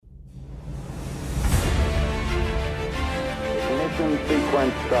Ignition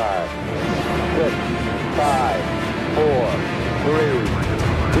sequence start. 6, 5, 4, 3,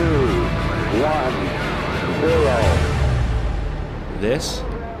 2, 1, 0. This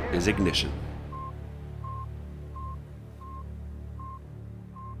is Ignition.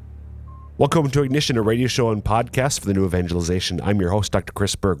 Welcome to Ignition, a radio show and podcast for the new evangelization. I'm your host, Dr.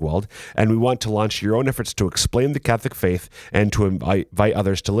 Chris Bergwald, and we want to launch your own efforts to explain the Catholic faith and to invite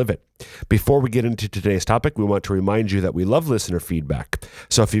others to live it. Before we get into today's topic, we want to remind you that we love listener feedback.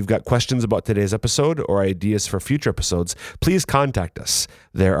 So if you've got questions about today's episode or ideas for future episodes, please contact us.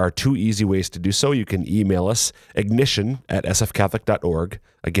 There are two easy ways to do so. You can email us, ignition@sfcatholic.org.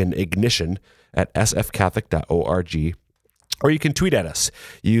 Again, ignition@sfcatholic.org. Or you can tweet at us.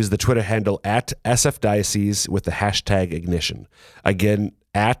 Use the Twitter handle @SFDiocese with the hashtag Ignition. Again,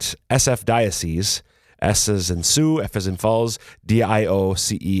 @SFDiocese, S as in Sue, F as in Falls,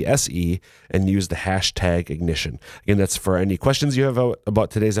 DIOCESE, and use the hashtag Ignition. Again, that's for any questions you have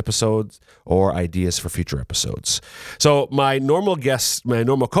about today's episodes or ideas for future episodes. So my normal guest, my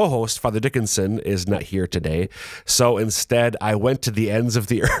normal co-host, Father Dickinson, is not here today. So instead, I went to the ends of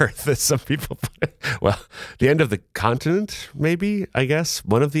the earth, as some people put it. Well, the end of the continent, maybe, I guess.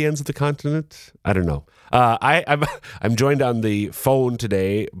 One of the ends of the continent. I don't know. I'm joined on the phone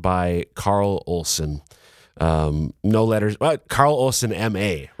today by Carl Olson. No letters. Carl Olson,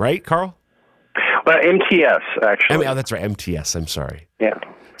 M.A., right, Carl? Well, MTS, actually. Oh, that's right, MTS. I'm sorry. Yeah.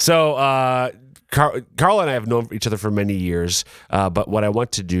 So Carl and I have known each other for many years, but what I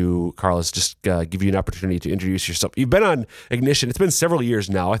want to do, Carl, is just give you an opportunity to introduce yourself. You've been on Ignition. It's been several years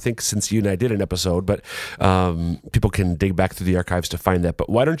now, I think, since you and I did an episode, but people can dig back through the archives to find that. But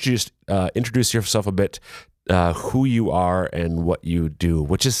why don't you just introduce yourself a bit, who you are and what you do,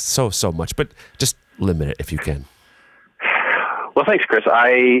 which is so much, but just limit it if you can. Well, thanks, Chris.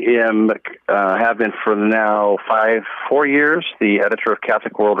 I have been for now 4 years the editor of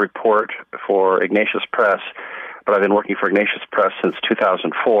Catholic World Report for Ignatius Press, but I've been working for Ignatius Press since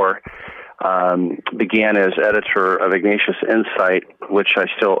 2004. Began as editor of Ignatius Insight, which I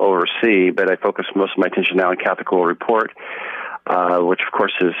still oversee, but I focus most of my attention now on Catholic World Report, which of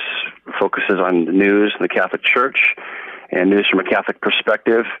course focuses on the news in the Catholic Church and news from a Catholic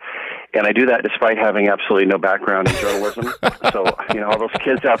perspective. And I do that despite having absolutely no background in journalism. So, all those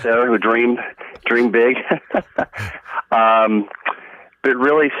kids out there who dream big. But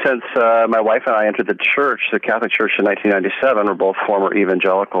really, since my wife and I entered the Catholic Church in 1997, we're both former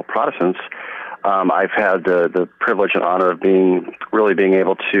evangelical Protestants, I've had the privilege and honor of being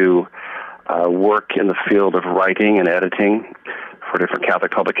able to work in the field of writing and editing for different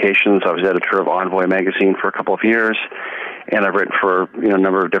Catholic publications. I was editor of Envoy magazine for a couple of years, and I've written for a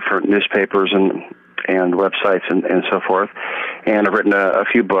number of different newspapers and websites and so forth. And I've written a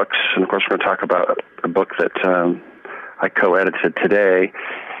few books, and of course we're going to talk about a book that I co-edited today,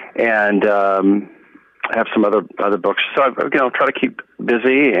 and I have some other books. So I try to keep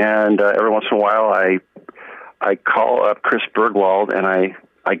busy, and every once in a while I call up Chris Bergwald and I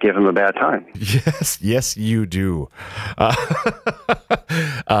give him a bad time. Yes, you do.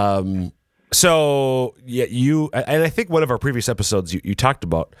 So yeah, and I think one of our previous episodes you talked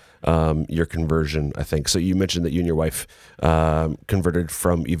about your conversion, I think. So you mentioned that you and your wife converted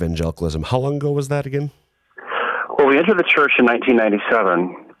from evangelicalism. How long ago was that again? Well, we entered the church in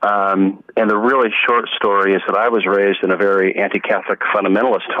 1997, and the really short story is that I was raised in a very anti-Catholic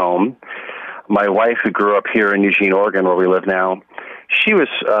fundamentalist home. My wife, who grew up here in Eugene, Oregon, where we live now, she was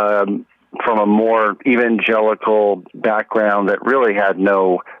from a more evangelical background that really had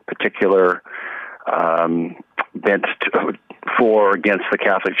no particular bent for or against the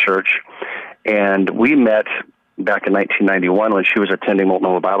Catholic Church. And we met back in 1991 when she was attending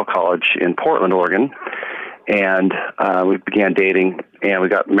Multnomah Bible College in Portland, Oregon. And we began dating, and we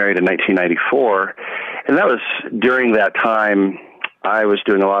got married in 1994. And that was during that time I was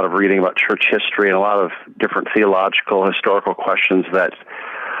doing a lot of reading about church history and a lot of different theological, historical questions that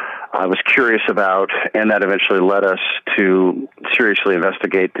I was curious about, and that eventually led us to seriously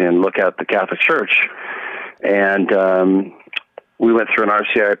investigate and look at the Catholic Church. And we went through an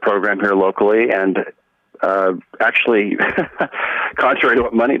RCIA program here locally, and actually, contrary to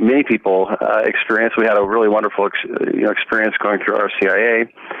what many people experience, we had a really wonderful experience going through RCIA.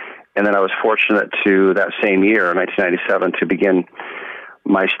 And then I was fortunate to, that same year, 1997, to begin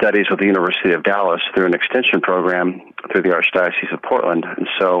my studies with the University of Dallas through an extension program through the Archdiocese of Portland. And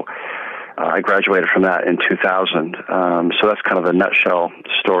so I graduated from that in 2000. So that's kind of a nutshell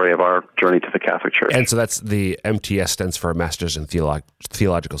story of our journey to the Catholic Church. And so that's the MTS stands for Master's in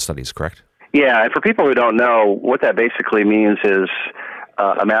Theological Studies, correct? Yeah, and for people who don't know, what that basically means is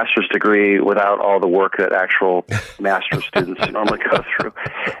a master's degree without all the work that actual master's students normally go through.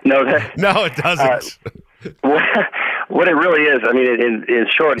 No, it doesn't. What it really is, I mean, in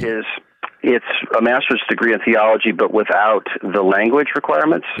short, is it's a master's degree in theology, but without the language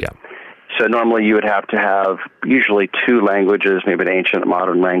requirements. Yeah. So normally you would have to have usually 2 languages, maybe an ancient and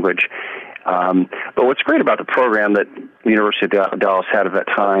modern language. But what's great about the program that the University of Dallas had at that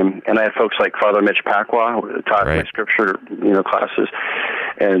time, and I had folks like Father Mitch Pacwa, who taught my scripture, classes,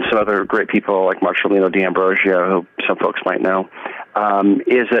 and some other great people like Marcelino D'Ambrosio, who some folks might know,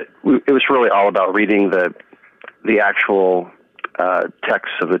 is that it was really all about reading the actual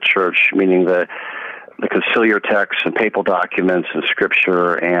texts of the church, meaning the conciliar texts and papal documents and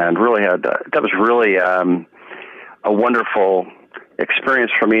scripture, and really that was really a wonderful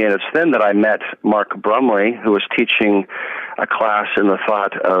experience for me. And it's then that I met Mark Brumley, who was teaching a class in the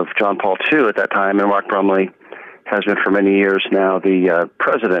thought of John Paul II at that time, and Mark Brumley has been for many years now the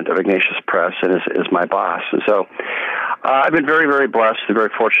president of Ignatius Press and is my boss. And so I've been very, very blessed and very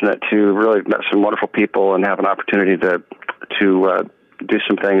fortunate to really met some wonderful people and have an opportunity to do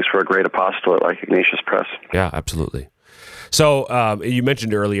some things for a great apostolate like Ignatius Press. Yeah, absolutely. So you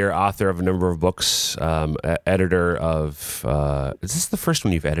mentioned earlier, author of a number of books, editor of. Is this the first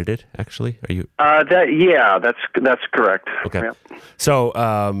one you've edited? Actually, are you? That's correct. Okay. Yeah. So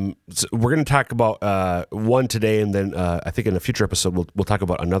we're going to talk about one today, and then I think in a future episode we'll talk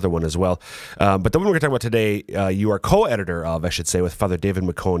about another one as well. But the one we're going to talk about today, you are co-editor of, I should say, with Father David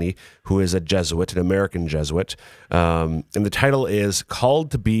McConey, who is a Jesuit, an American Jesuit, and the title is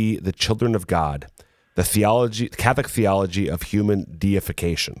 "Called to Be the Children of God: The Catholic Theology of Human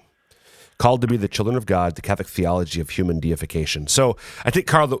Deification." Called to be the children of God, the Catholic theology of human deification. So I think,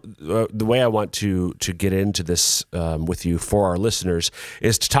 Carl, the way I want to get into this with you for our listeners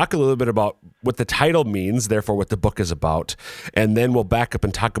is to talk a little bit about what the title means, therefore what the book is about, and then we'll back up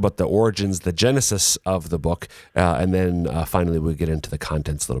and talk about the origins, the genesis of the book, and then finally we'll get into the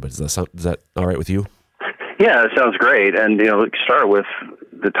contents a little bit. Is that all right with you? Yeah, it sounds great. And, we can start with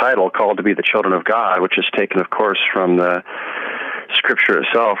the title, Called to Be the Children of God, which is taken, of course, from the Scripture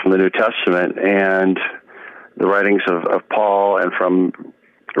itself, from the New Testament, and the writings of Paul, and from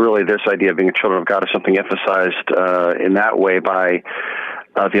really this idea of being children of God is something emphasized in that way by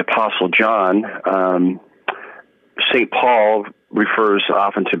the Apostle John. St. Paul refers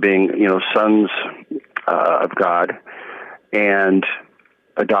often to being, sons of God, and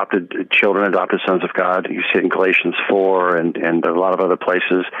adopted children, adopted sons of God. You see it in Galatians 4 and a lot of other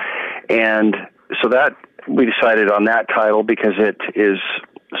places. And so that we decided on that title because it is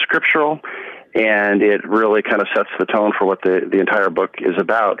scriptural and it really kind of sets the tone for what the entire book is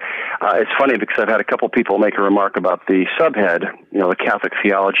about. It's funny because I've had a couple people make a remark about the subhead, the Catholic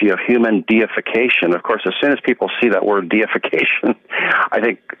theology of human deification. Of course, as soon as people see that word deification, I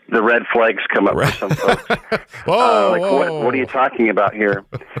think the red flags come up for some folks. Whoa. What are you talking about here?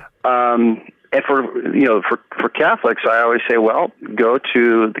 And for Catholics, I always say, well, go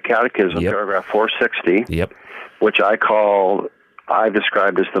to the Catechism, paragraph 460, which I've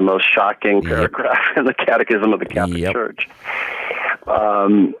described as the most shocking paragraph in the Catechism of the Catholic Church.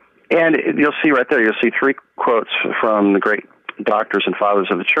 And you'll see right there, you'll see 3 quotes from the great doctors and fathers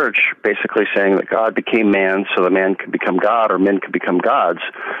of the Church, basically saying that God became man so that man could become God, or men could become gods.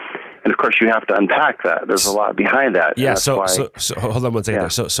 And of course, you have to unpack that. There's a lot behind that. Yeah. So hold on one second there.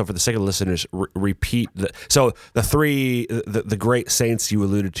 So for the sake of the listeners, repeat the 3 the great saints you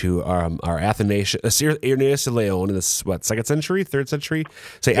alluded to are Athanasius, Irenaeus of Leon in the 2nd century, 3rd century.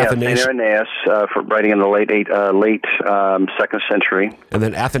 Athanasius. Saint Irenaeus for writing in the late 2nd century, and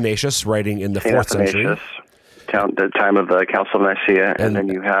then Athanasius writing in the 4th century. The time of the Council of Nicaea, and then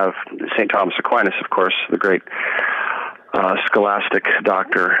you have St. Thomas Aquinas, of course, the great scholastic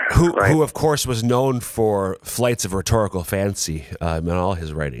doctor, who of course was known for flights of rhetorical fancy in all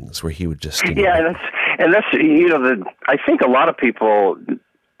his writings, where he would just and that's I think a lot of people,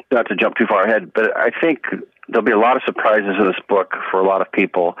 not to jump too far ahead, but I think there'll be a lot of surprises in this book for a lot of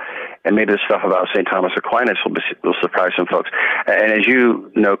people, and maybe the stuff about St. Thomas Aquinas will surprise some folks. And as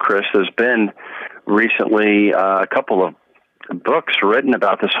you know, Chris, there's been recently a couple of books written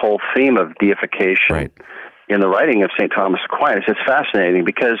about this whole theme of deification. Right. In the writing of St. Thomas Aquinas. It's fascinating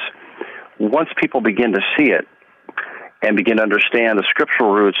because once people begin to see it and begin to understand the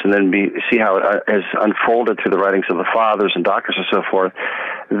scriptural roots, and then see how it has unfolded through the writings of the fathers and doctors and so forth,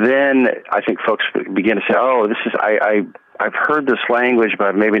 then I think folks begin to say, "Oh, this is I've heard this language, but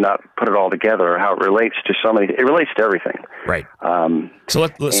I've maybe not put it all together. How it relates to so many. It relates to everything." Right. So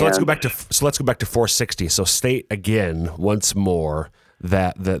let's go back to 460. So state again once more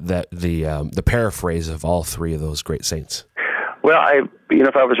that the paraphrase of all 3 of those great saints. Well,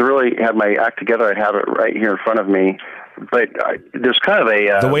 if I was really had my act together, I'd have it right here in front of me. But there's kind of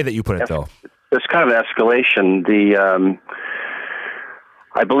the way that you put it, though. There's kind of an escalation.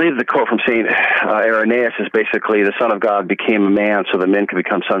 I believe the quote from St. Irenaeus is basically, the Son of God became a man so that men could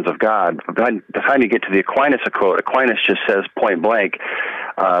become sons of God. By the time you get to the Aquinas quote, Aquinas just says point blank,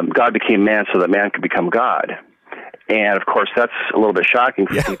 God became man so that man could become God. And, of course, that's a little bit shocking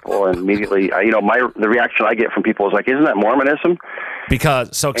for people. And immediately, the reaction I get from people is like, isn't that Mormonism?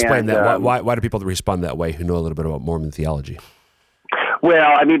 Explain that. Why do people respond that way who know a little bit about Mormon theology?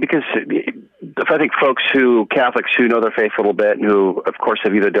 Well, because I think Catholics who know their faith a little bit and who, of course,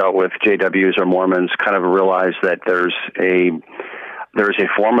 have either dealt with JWs or Mormons kind of realize that there's a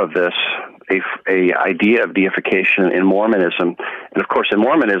form of this, a idea of deification in Mormonism. And, of course, in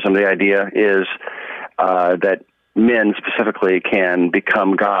Mormonism, the idea is that men specifically can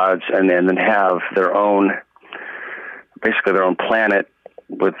become gods and then have their own planet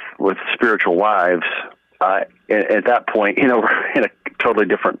with spiritual wives. At that point, we're in a totally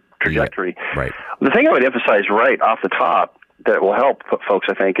different trajectory. Yeah, right. The thing I would emphasize right off the top that will help folks,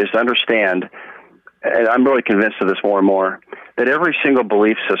 I think, is to understand, and I'm really convinced of this more and more, that every single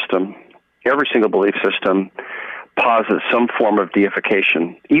belief system posits some form of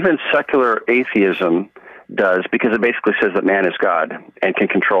deification. Even secular atheism does, because it basically says that man is God and can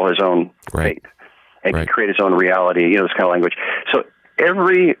control his own fate and can create his own reality, this kind of language. So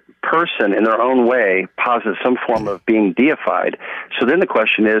every person in their own way posits some form of being deified. So then the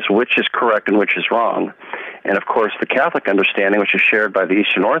question is, which is correct and which is wrong? And of course, the Catholic understanding, which is shared by the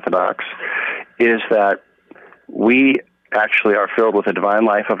Eastern Orthodox, is that we actually are filled with the divine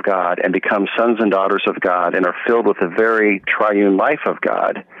life of God and become sons and daughters of God and are filled with the very triune life of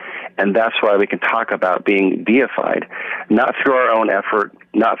God. And that's why we can talk about being deified, not through our own effort,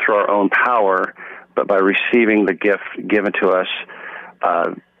 not through our own power, but by receiving the gift given to us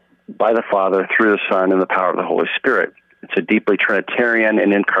by the Father, through the Son, and the power of the Holy Spirit. It's a deeply Trinitarian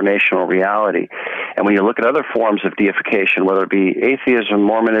and incarnational reality. And when you look at other forms of deification, whether it be atheism,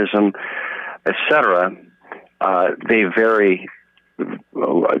 Mormonism, etc., they vary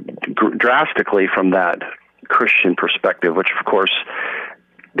drastically from that Christian perspective, which, of course,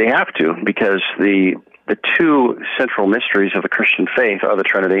 they have to, because the two central mysteries of the Christian faith are the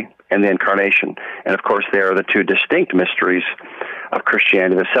Trinity and the Incarnation. And, of course, they are the two distinct mysteries of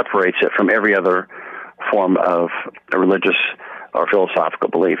Christianity that separates it from every other form of a religious or philosophical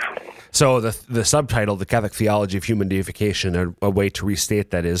belief. So the subtitle, The Catholic Theology of Human Deification, a way to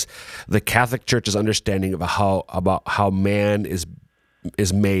restate that is the Catholic Church's understanding of how man is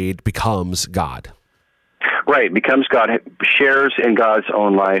made, becomes God. Right, becomes God, shares in God's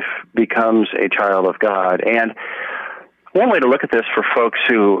own life, becomes a child of God. And one way to look at this for folks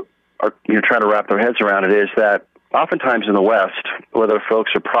who are trying to wrap their heads around it is that oftentimes in the West, whether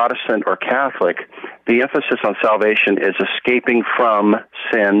folks are Protestant or Catholic, the emphasis on salvation is escaping from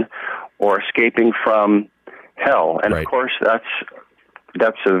sin or escaping from hell. And of course, that's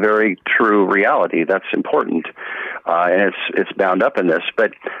a very true reality. That's important, and it's bound up in this.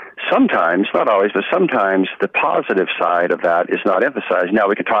 But sometimes, not always, but sometimes the positive side of that is not emphasized. Now,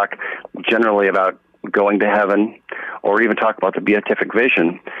 we can talk generally about going to heaven, or even talk about the beatific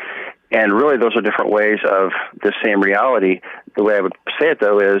vision. And really, those are different ways of the same reality. The way I would say it,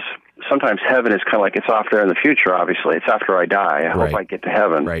 though, is sometimes heaven is kind of like it's off there in the future, obviously. It's after I die. I hope I get to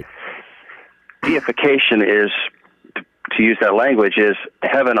heaven. Right. Deification is, to use that language, is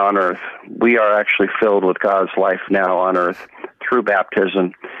heaven on earth. We are actually filled with God's life now on earth through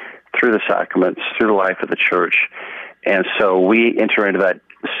baptism, through the sacraments, through the life of the church. And so we enter into that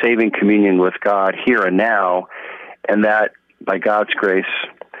saving communion with God here and now, and that, by God's grace,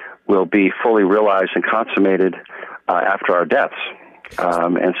 will be fully realized and consummated after our deaths.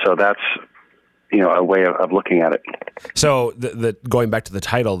 And so that's, a way of looking at it. So the going back to the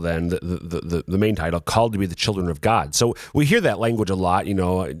title then, the main title, Called to be the Children of God. So we hear that language a lot,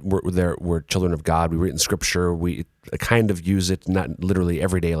 we're children of God. We read it in Scripture. We kind of use it, not literally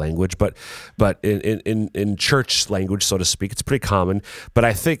everyday language, but in church language, so to speak. It's pretty common. But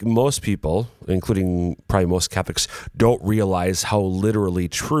I think most people, including probably most Catholics, don't realize how literally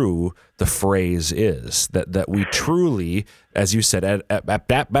true the phrase is. That we truly, as you said, at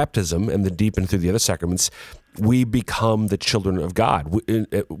baptism and the deep and through the other sacraments, we become the children of God.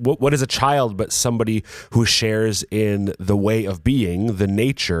 What is a child but somebody who shares in the way of being, the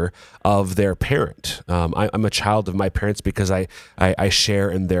nature of their parent? I'm a child of my parents because I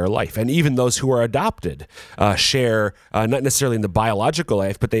share in their life. And even those who are adopted share, not necessarily in the biological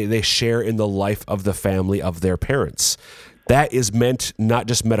life, but they share in the life of the family of their parents. that is meant not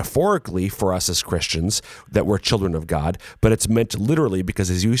just metaphorically for us as Christians, that we're children of God, but it's meant literally because,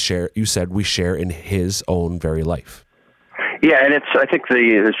 as you said, we share in His own very life. Yeah, and I think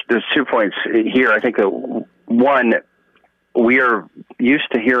there's 2 points here. I think that one, we are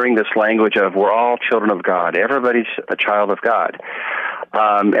used to hearing this language of we're all children of God. Everybody's a child of God.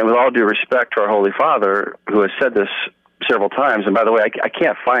 And with all due respect to our Holy Father, who has said this several times, and by the way, I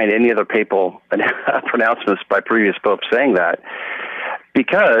can't find any other papal pronouncements by previous popes saying that,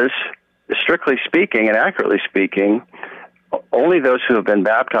 because strictly speaking and accurately speaking, only those who have been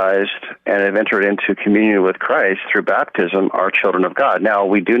baptized and have entered into communion with Christ through baptism are children of God. Now,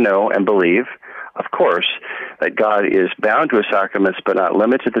 we do know and believe, of course, that God is bound to His sacraments, but not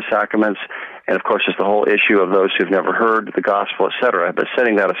limited to sacraments, and of course, there's the whole issue of those who've never heard the gospel, etc. But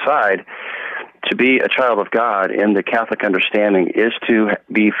setting that aside, to be a child of God in the Catholic understanding is to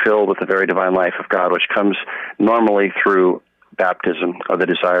be filled with the very divine life of God, which comes normally through baptism, or the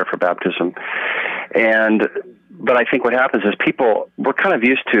desire for baptism. But I think what happens is we're kind of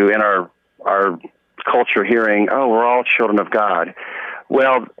used to, in our culture, hearing, oh, we're all children of God.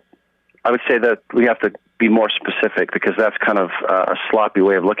 Well, I would say that we have to be more specific, because that's kind of a sloppy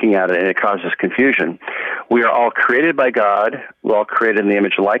way of looking at it, and it causes confusion. We are all created by God, we're all created in the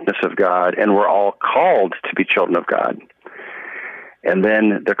image and likeness of God, and we're all called to be children of God. And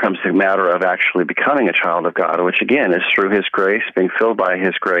then there comes the matter of actually becoming a child of God, which again is through His grace, being filled by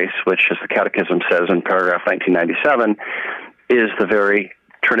His grace, which, as the Catechism says in paragraph 1997, is the very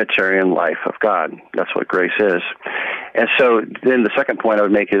Trinitarian life of God. That's what grace is. And so then the second point I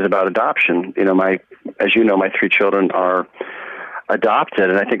would make is about adoption. As you know, my 3 children are adopted,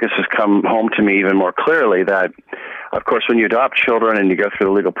 and I think this has come home to me even more clearly that, of course, when you adopt children and you go through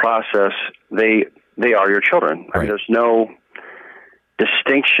the legal process, they are your children. Right. I mean, there's no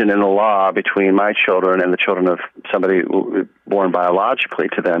distinction in the law between my children and the children of somebody born biologically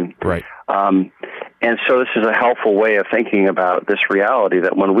to them. Right. And so this is a helpful way of thinking about this reality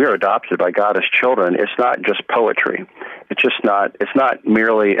that when we're adopted by God as children, it's not just poetry. It's not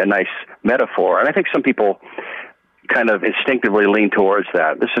merely a nice metaphor. And I think some people kind of instinctively lean towards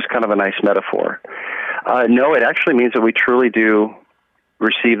that. This is kind of a nice metaphor. No, it actually means that we truly do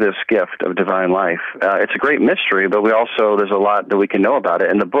receive this gift of divine life. It's a great mystery, but there's a lot that we can know about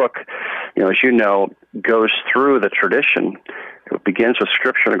it. And the book, as you know, goes through the tradition. It begins with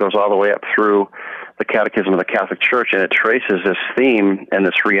Scripture and it goes all the way up through the Catechism of the Catholic Church, and it traces this theme and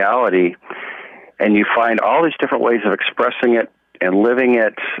this reality, and you find all these different ways of expressing it and living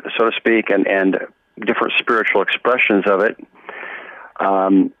it, so to speak, and different spiritual expressions of it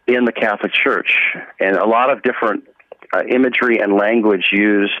in the Catholic Church, and a lot of different imagery and language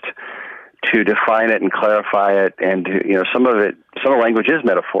used to define it and clarify it, and some of the language is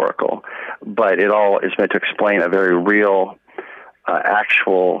metaphorical, but it all is meant to explain a very real,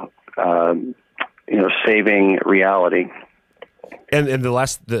 actual, saving reality. And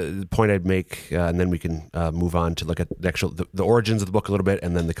the point I'd make, and then we can move on to look at the origins of the book a little bit,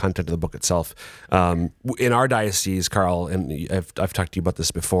 and then the content of the book itself. In our diocese, Carl, and I've talked to you about this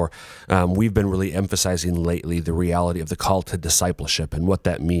before, we've been really emphasizing lately the reality of the call to discipleship and what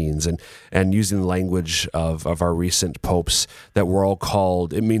that means, and using the language of our recent popes that we're all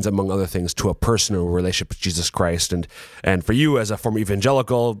called. It means, among other things, to a personal relationship with Jesus Christ. And for you, as a former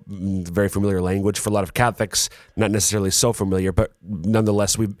evangelical, very familiar language. For a lot of Catholics, not necessarily so familiar, but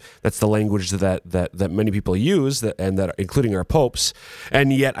nonetheless, that's the language that many people use, and that including our popes.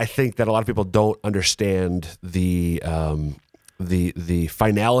 And yet, I think that a lot of people don't understand the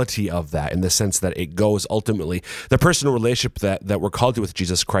finality of that, in the sense that it goes ultimately, the personal relationship that we're called to with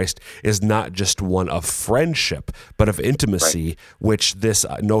Jesus Christ is not just one of friendship, but of intimacy, right, which this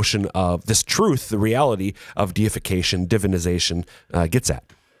notion of this truth, the reality of deification, divinization, gets at.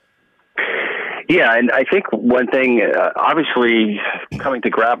 Yeah, and I think one thing, obviously, coming to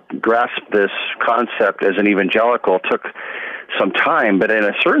grasp this concept as an evangelical took some time, but in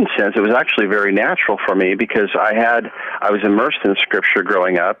a certain sense, it was actually very natural for me, because I was immersed in Scripture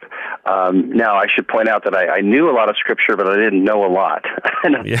growing up. Now, I should point out that I knew a lot of Scripture, but I didn't know a lot.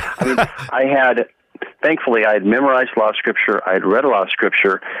 Yeah. Thankfully, I had memorized a lot of Scripture, I had read a lot of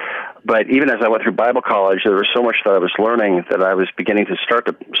Scripture, but even as I went through Bible college, there was so much that I was learning that I was beginning to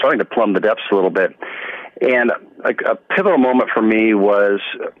starting to plumb the depths a little bit. And a pivotal moment for me was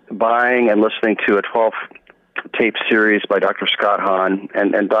buying and listening to a 12-tape series by Dr. Scott Hahn,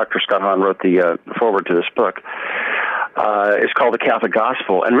 and Dr. Scott Hahn wrote the foreword to this book. It's called The Catholic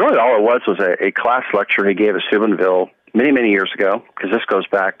Gospel, and really all it was a class lecture he gave at Steubenville many, many years ago, because this goes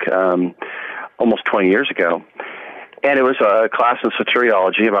back almost 20 years ago. And it was a class in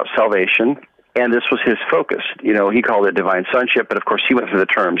soteriology about salvation, And this was his focus. He called it divine sonship, but of course he went through the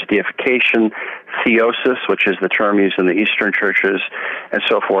terms deification, theosis, which is the term used in the Eastern churches, and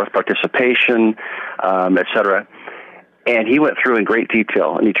so forth, participation, etc. And he went through in great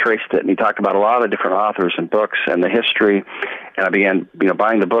detail, and he traced it, and he talked about a lot of different authors and books and the history. And I began,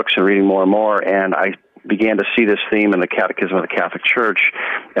 buying the books and reading more and more, and I began to see this theme in the Catechism of the Catholic Church.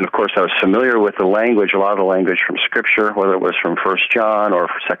 And of course, I was familiar with the language, a lot of the language from Scripture, whether it was from 1 John or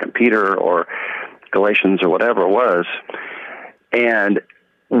 2 Peter or Galatians or whatever it was. And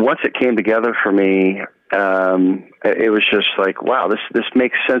once it came together for me, it was just like, wow, this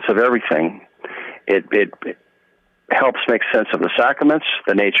makes sense of everything. It helps make sense of the sacraments,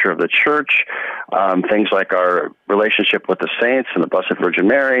 the nature of the church, things like our relationship with the saints and the Blessed Virgin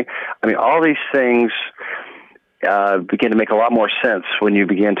Mary. I mean, all these things begin to make a lot more sense when you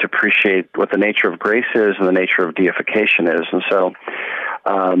begin to appreciate what the nature of grace is and the nature of deification is. And so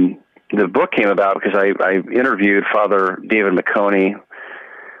the book came about because I interviewed Father David McConey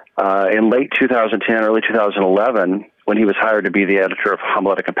in late 2010, early 2011, when he was hired to be the editor of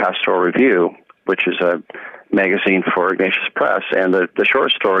Homiletic and Pastoral Review, which is a magazine for Ignatius Press. And the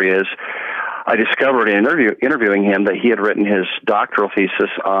short story is, I discovered in interviewing him that he had written his doctoral thesis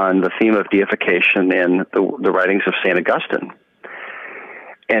on the theme of deification in the writings of St. Augustine.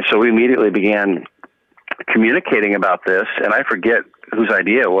 And so we immediately began communicating about this, and I forget whose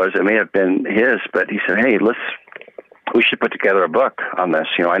idea it was. It may have been his, but he said, hey, we should put together a book on this.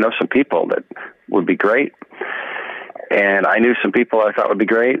 I know some people that would be great. And I knew some people I thought would be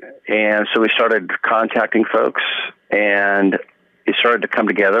great. And so we started contacting folks, and it started to come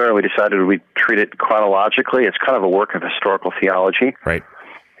together, and we decided we'd treat it chronologically. It's kind of a work of historical theology. Right.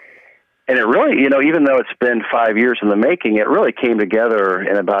 And it really, even though it's been 5 years in the making, it really came together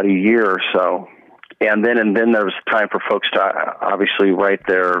in about a year or so. And then there was time for folks to obviously write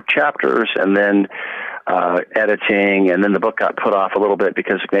their chapters, and then editing, and then the book got put off a little bit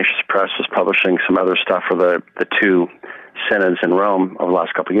because Ignatius Press was publishing some other stuff for the two synods in Rome over the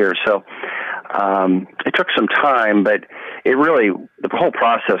last couple of years. So it took some time, but the whole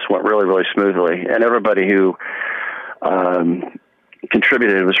process went really, really smoothly, and everybody who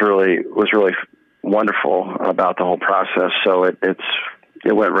contributed was really wonderful about the whole process. So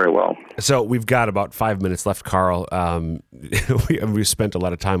it went very well. So we've got about 5 minutes left, Carl. We've spent a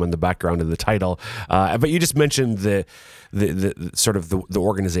lot of time on the background of the title, but you just mentioned the sort of the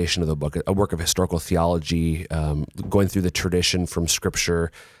organization of the book, a work of historical theology, going through the tradition from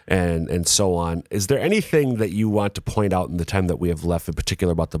Scripture and so on. Is there anything that you want to point out in the time that we have left in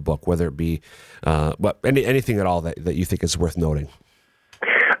particular about the book, whether it be anything at all that you think is worth noting?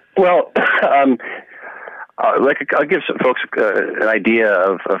 Well, I'll give some folks an idea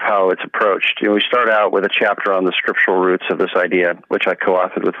of how it's approached. We start out with a chapter on the scriptural roots of this idea, which I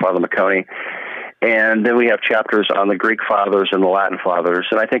co-authored with Father McConey. And then we have chapters on the Greek fathers and the Latin fathers.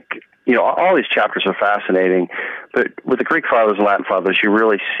 And I think, all these chapters are fascinating. But with the Greek fathers and Latin fathers, you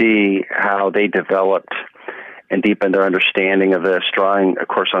really see how they developed and deepened their understanding of this, drawing, of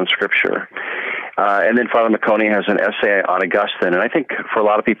course, on Scripture. And then Father McConey has an essay on Augustine. And I think for a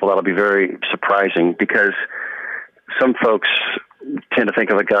lot of people that'll be very surprising, because some folks tend to think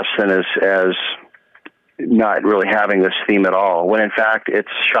of Augustine as not really having this theme at all, when in fact it's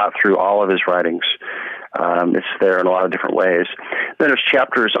shot through all of his writings. It's there in a lot of different ways. Then there's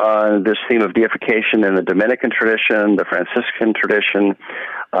chapters on this theme of deification in the Dominican tradition, the Franciscan tradition,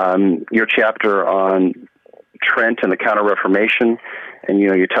 your chapter on Trent and the Counter-Reformation, and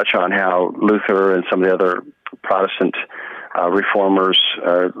you touch on how Luther and some of the other Protestant reformers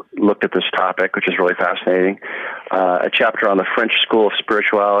looked at this topic, which is really fascinating. A chapter on the French school of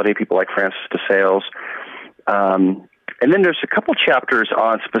spirituality, people like Francis de Sales. And then there's a couple chapters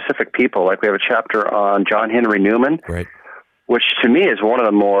on specific people, like we have a chapter on John Henry Newman, right, which to me is one of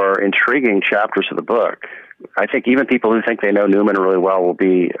the more intriguing chapters of the book. I think even people who think they know Newman really well will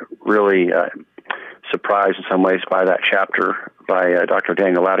be really surprised in some ways by that chapter by Dr.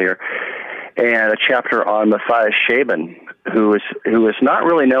 Daniel Lattier. And a chapter on Matthias Shaben, who is not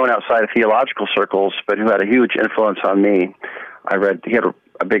really known outside of theological circles, but who had a huge influence on me. He had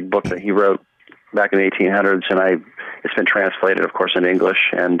a big book that he wrote back in the 1800s, and it's been translated, of course, in English.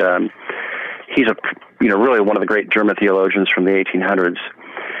 And he's really one of the great German theologians from the 1800s.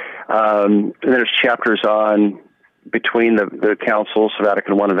 And there's chapters on between the councils,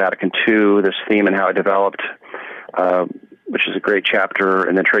 Vatican I and Vatican II, this theme and how it developed, which is a great chapter.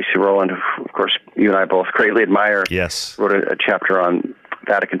 And then Tracy Rowland, who, of course, you and I both greatly admire, yes, wrote a chapter on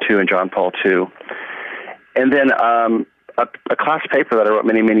Vatican II and John Paul II. And then a class paper that I wrote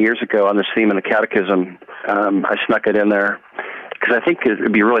many, many years ago on this theme in the Catechism, I snuck it in there. because I think it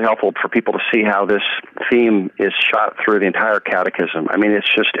would be really helpful for people to see how this theme is shot through the entire catechism. I mean,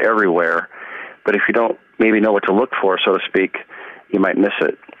 it's just everywhere. But if you don't maybe know what to look for, so to speak, you might miss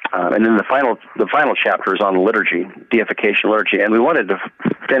it. And then the final chapter is on liturgy, deification liturgy. And we wanted to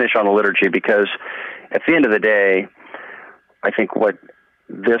finish on the liturgy because at the end of the day, I think what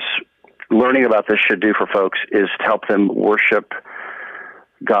this learning about this should do for folks is to help them worship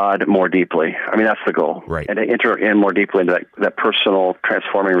God more deeply. I mean, that's the goal. Right. And to enter in more deeply into that personal,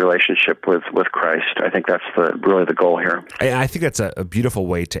 transforming relationship with Christ. I think that's really the goal here. And I think that's a beautiful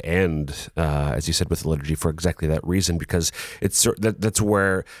way to end, as you said, with the liturgy for exactly that reason, because that's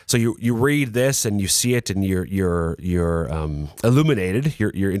where, so you read this and you see it and you're illuminated,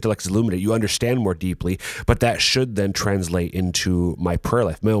 your intellect is illuminated, you understand more deeply, but that should then translate into my prayer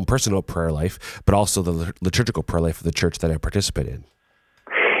life, my own personal prayer life, but also the liturgical prayer life of the church that I participate in.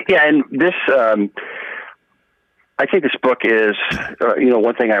 Yeah, and this, I think this book is,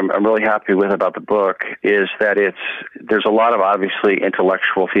 one thing I'm really happy with about the book is that there's a lot of obviously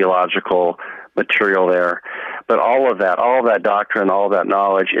intellectual, theological material there, but all of that doctrine, all of that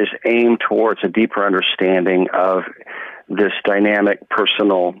knowledge is aimed towards a deeper understanding of this dynamic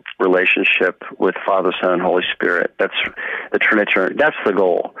personal relationship with Father, Son, and Holy Spirit. That's the Trinitarian, that's the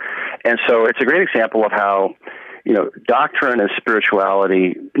goal. And so it's a great example of how doctrine and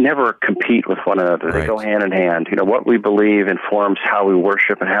spirituality never compete with one another. Right. They go hand in hand. What we believe informs how we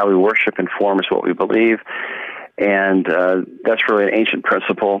worship, and how we worship informs what we believe. And that's really an ancient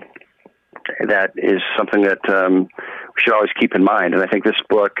principle that is something that we should always keep in mind. And I think this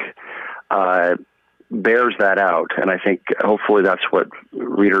book bears that out, and I think hopefully that's what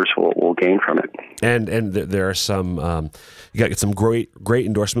readers will gain from it. And there are some you got some great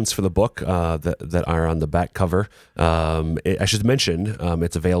endorsements for the book that are on the back cover. I should mention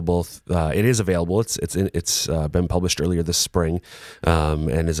it's available. It is available. It's been published earlier this spring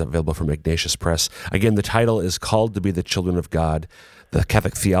and is available from Ignatius Press. Again, the title is "Called to be the Children of God: The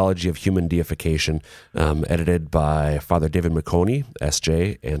Catholic Theology of Human Deification," edited by Father David McConey,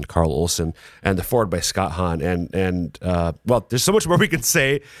 S.J., and Carl Olson, and the foreword by Scott Hahn. And well, there's so much more we can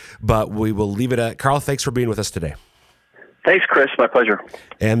say, but we will leave it at Carl. Thanks for being with us today. Thanks, Chris. My pleasure.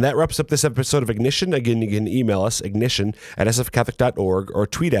 And that wraps up this episode of Ignition. Again, you can email us, ignition@sfcatholic.org, or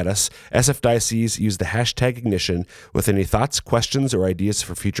tweet at us, sfdiocese. Use the hashtag Ignition with any thoughts, questions, or ideas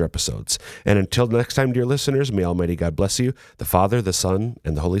for future episodes. And until next time, dear listeners, may Almighty God bless you, the Father, the Son,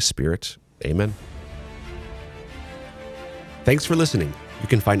 and the Holy Spirit. Amen. Thanks for listening. You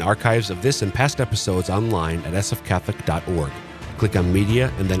can find archives of this and past episodes online at sfcatholic.org. Click on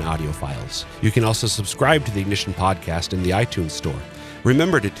Media and then Audio Files. You can also subscribe to the Ignition podcast in the iTunes Store.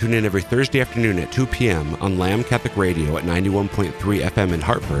 Remember to tune in every Thursday afternoon at 2 p.m. on Lamb Catholic Radio at 91.3 FM in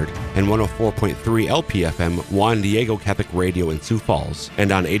Hartford and 104.3 LP-FM Juan Diego Catholic Radio in Sioux Falls,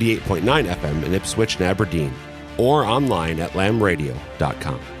 and on 88.9 FM in Ipswich and Aberdeen, or online at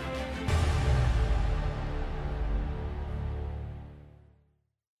lambradio.com.